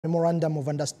memorandum of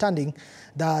understanding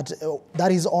that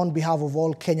is on behalf of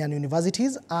all Kenyan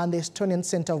universities and the Estonian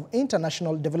Center of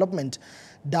International Development,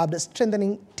 dubbed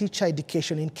Strengthening Teacher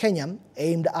Education in Kenya,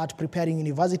 aimed at preparing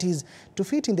universities to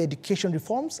fit in the education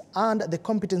reforms and the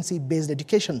competency-based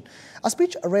education. A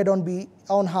speech read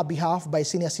on her behalf by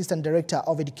Senior Assistant Director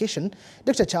of Education,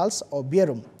 Dr. Charles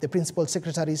Obiero. The Principal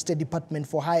Secretary, State Department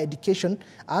for Higher Education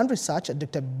and Research,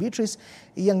 Dr. Beatrice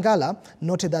Yangala,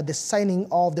 noted that the signing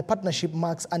of the partnership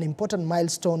marks an important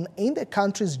milestone in the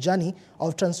country's journey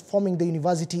of transforming the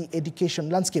university education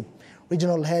landscape.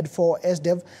 Regional Head for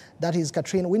SDEV, that is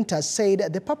Catherine Winters,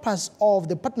 said the purpose of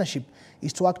the partnership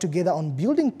is to work together on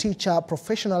building teacher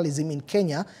professionalism in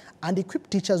Kenya and equip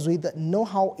teachers with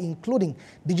know-how, including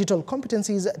digital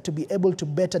competencies, to be able to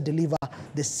better deliver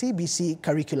the CBC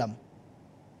curriculum.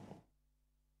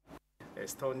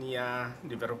 Estonia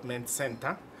Development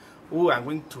Center, who are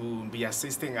going to be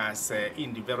assisting us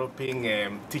in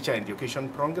developing teacher education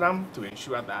program to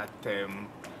ensure that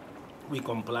we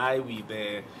comply with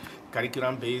the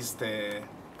curriculum-based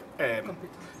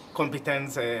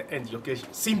competence education,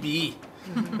 CBE.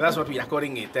 That's what we are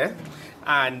calling it.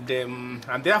 And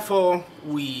therefore,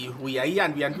 we are here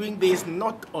and we are doing this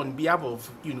not on behalf of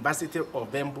University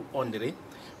of BAMBA only,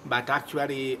 but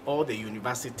actually all the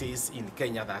universities in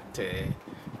Kenya that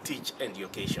teach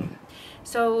education.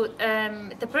 So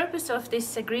the purpose of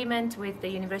this agreement with the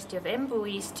University of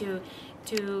Embu is to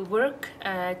work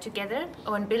together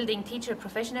on building teacher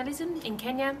professionalism in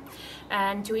Kenya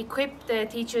and to equip the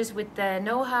teachers with the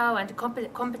know-how and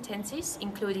competencies,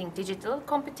 including digital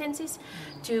competencies,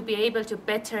 to be able to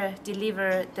better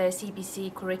deliver the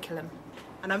CBC curriculum.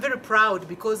 And I'm very proud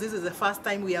because this is the first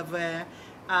time we have a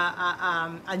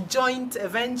joint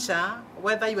venture,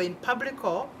 whether you're in public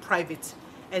or private.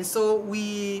 And so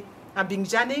we have been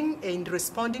journeying in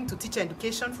responding to teacher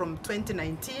education from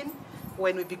 2019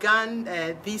 when we began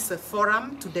this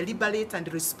forum to deliberate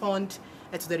and respond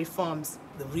to the reforms.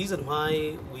 The reason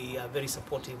why we are very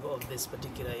supportive of this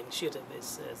particular initiative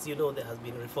is, as you know, there has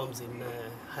been reforms in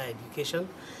higher education,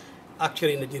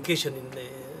 actually in education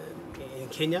in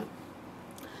Kenya,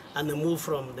 and the move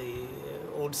from the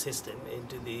old system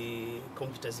into the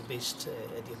competence-based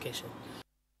education.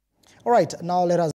 All right, now let us